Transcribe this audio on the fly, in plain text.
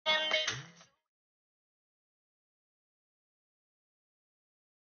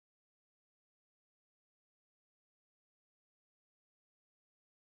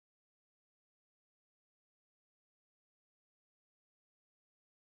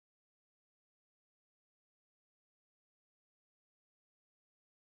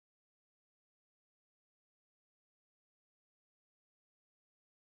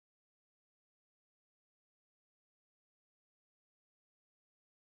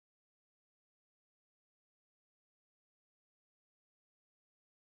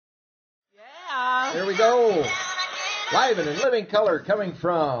Here we go. Live and in living color coming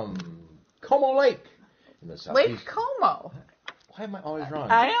from Como Lake in the southeast. Lake Como. Why am I always wrong?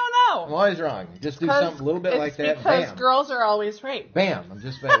 I don't know. I'm always wrong. Just do something a little bit like that. Because bam. girls are always right. Bam.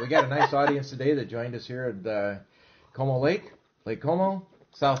 We got a nice audience today that joined us here at Como Lake, Lake Como,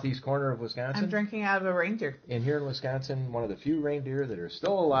 southeast corner of Wisconsin. I'm drinking out of a reindeer. And here in Wisconsin, one of the few reindeer that are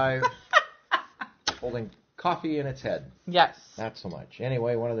still alive, holding coffee in its head. Yes. Not so much.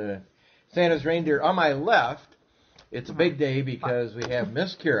 Anyway, one of the Santa's reindeer on my left. It's a big day because we have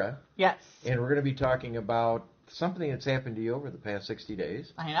Miss Kira. Yes. And we're going to be talking about something that's happened to you over the past 60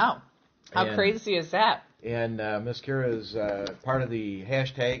 days. I know. How crazy is that? And Miss Kira is part of the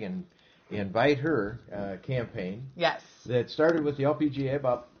hashtag and Invite Her campaign. Yes. That started with the LPGA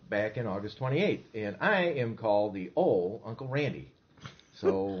about back in August 28th. And I am called the old Uncle Randy.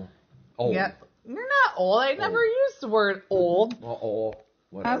 So, old. Yep. You're not old. I never used the word old. Well, old.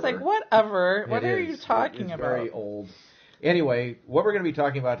 Whatever. I was like, whatever. What are you talking it's about? Very old. Anyway, what we're going to be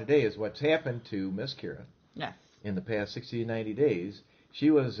talking about today is what's happened to Miss Kira. Yes. In the past 60 to 90 days.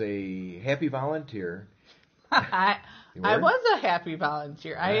 She was a happy volunteer. I was a happy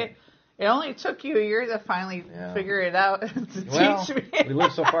volunteer. Right. It only took you a year to finally figure it out to teach me. We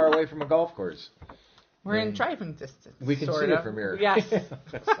live so far away from a golf course. We're in driving distance. We can see it from here. Yes.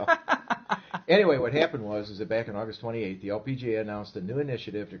 Anyway, what happened was that back on August 28th, the LPGA announced a new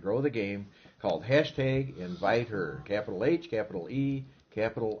initiative to grow the game called hashtag Invite Her. Capital H, capital E,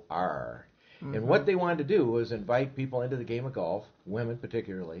 capital R. Mm-hmm. And what they wanted to do was invite people into the game of golf, women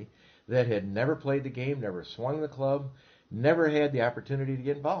particularly, that had never played the game, never swung the club, never had the opportunity to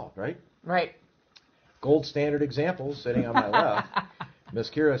get involved, right? Right. Gold standard example sitting on my left. Miss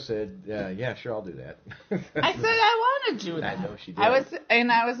Kira said, yeah, sure, I'll do that. I said I want to do that. I know she did.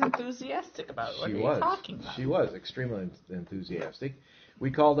 I was enthusiastic about it. What are you talking about? She was extremely enthusiastic. We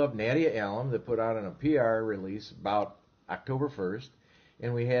called up Nadia Allen that put out a PR release about October 1st,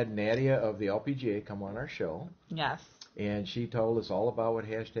 and we had Nadia of the LPGA come on our show. Yes. And she told us all about what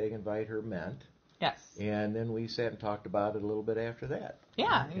hashtag Invite Her meant. Yes. And then we sat and talked about it a little bit after that.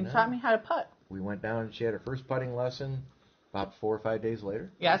 Yeah, you taught me how to putt. We went down and she had her first putting lesson about 4 or 5 days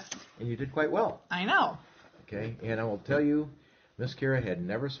later. Yes. And you did quite well. I know. Okay. And I will tell you, Miss Kira had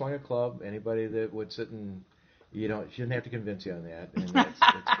never swung a club. Anybody that would sit and, she didn't have to convince you on that. And it's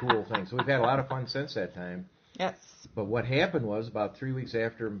a cool thing. So we've had a lot of fun since that time. Yes. But what happened was about 3 weeks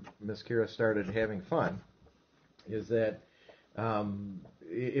after Miss Kira started having fun is that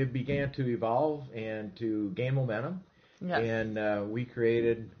it began to evolve and to gain momentum. Yes. And we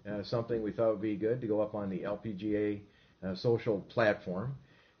created something we thought would be good to go up on the LPGA social platform.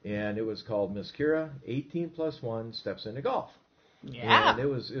 And it was called Miss Kira 18+1 Steps into Golf. Yeah. And it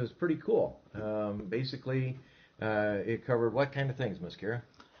was pretty cool. Basically, it covered what kind of things, Miss Kira?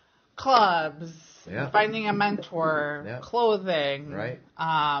 Clubs, Yeah. finding a mentor, Yeah. clothing, Right.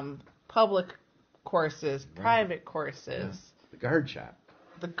 Public courses, private courses. Yeah. The guard shop.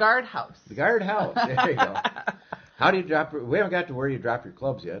 The guardhouse. The guardhouse. There you go. How do you drop? We haven't got to where you drop your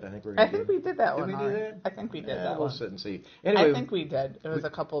clubs yet. I think we're. I think we did that one. Did we do that? I think we did that we'll one. sit and see. Anyway, I think we did. It was a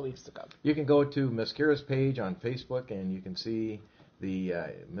couple of weeks ago. You can go to Miss Kira's page on Facebook and you can see the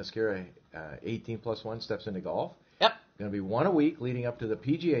Miss Kira 18+1 Steps into Golf. Yep. Going to be one a week leading up to the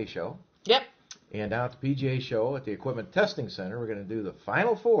PGA show. Yep. And down at the PGA show at the Equipment Testing Center, we're going to do the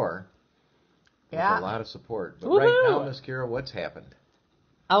Final Four. Yeah. With a lot of support. But Woo-hoo! right now, Miss Kira, what's happened?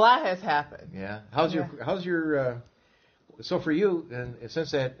 A lot has happened. Yeah. How's your so for you, and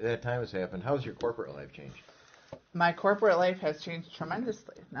since that time has happened, how's your corporate life changed? My corporate life has changed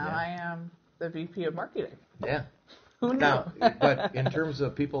tremendously. Now I am the VP of marketing. Yeah. Who knew? Now, but in terms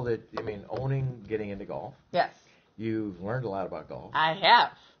of people that, owning, getting into golf, Yes. you've learned a lot about golf. I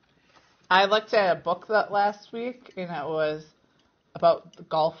have. I looked at a book that last week, and it was about the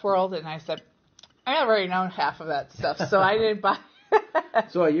golf world, and I said, I've already known half of that stuff, so I didn't buy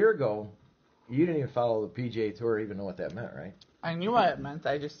it. So a year ago, you didn't even follow the PGA Tour, even know what that meant, right? I knew what it meant.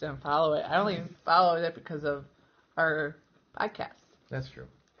 I just didn't follow it. I only followed it because of our podcast. That's true.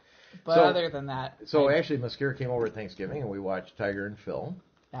 But other than that. So actually, Miss Kira came over at Thanksgiving, and we watched Tiger and Phil.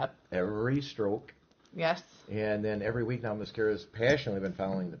 Yep. Every stroke. Yes. And then every week now, Miss Kira's passionately been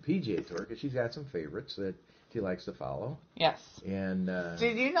following the PGA Tour because she's got some favorites that she likes to follow. Yes. And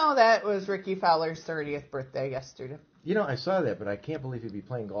did you know that was Ricky Fowler's 30th birthday yesterday? I saw that, but I can't believe he'd be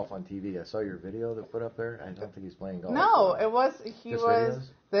playing golf on TV. I saw your video that put up there. I don't think he's playing golf. No, it was. Videos?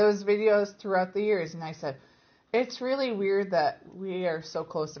 There was videos throughout the years, and I said, it's really weird that we are so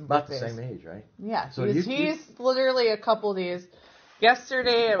close in About birthdays. the same age, right? Yeah. So he's literally a couple days.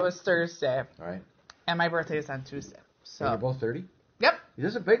 Yesterday it was Thursday. All right. And my birthday is on Tuesday. So And you're both 30? Yep.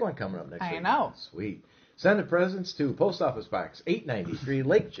 There's a big one coming up next week. I know. Sweet. Send the presents to Post Office Box 893,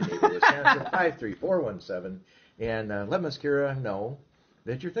 Lake Geneva, Wisconsin 53417, and let Miss Kira know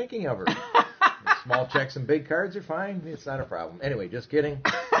that you're thinking of her. Small checks and big cards are fine. It's not a problem. Anyway, just kidding.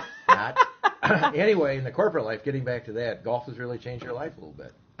 Not. Anyway, in the corporate life, getting back to that, golf has really changed your life a little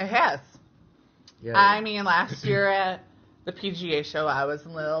bit. It has. Yeah. I mean, last year at the PGA show, I was a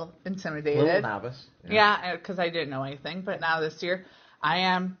little intimidated. A little novice. Yeah, because I didn't know anything. But now this year, I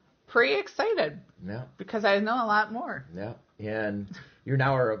am pretty excited. Yeah. Because I know a lot more. Yeah. And you're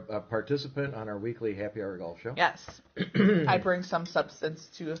now a participant on our weekly Happy Hour Golf Show. Yes. I bring some substance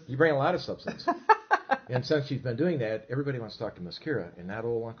to. You bring a lot of substance. And since she's been doing that, everybody wants to talk to Miss Kira and not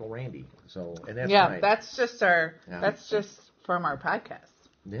old Uncle Randy. So, and that's fine. That's just that's just from our podcast.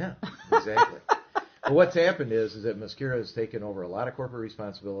 Yeah, exactly. But what's happened is that Miss Kira has taken over a lot of corporate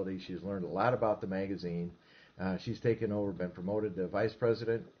responsibility. She's learned a lot about the magazine. She's taken over, been promoted to vice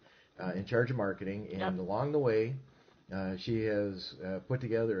president in charge of marketing, and along the way, she has put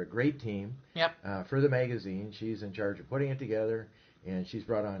together a great team for the magazine. She's in charge of putting it together, and she's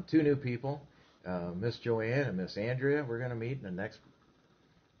brought on 2 new people, Miss Joanne and Miss Andrea. We're going to meet in the next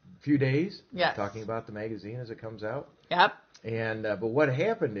few days, talking about the magazine as it comes out. Yep. And but what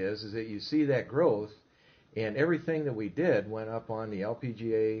happened is that you see that growth, and everything that we did went up on the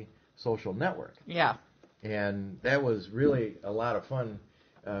LPGA social network. Yeah. And that was really a lot of fun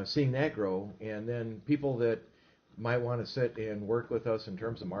seeing that grow. And then people that might want to sit and work with us in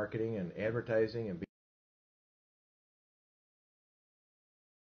terms of marketing and advertising and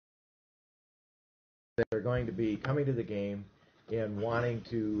that are going to be coming to the game and wanting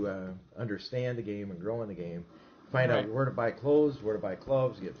to understand the game and grow in the game. Find out where to buy clothes, where to buy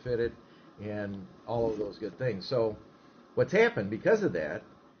clubs, get fitted, and all of those good things. So what's happened because of that,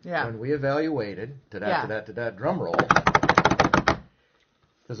 when we evaluated, drum roll,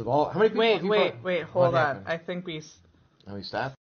 because of all, how many people? Wait, hold on. I think we Have we stopped?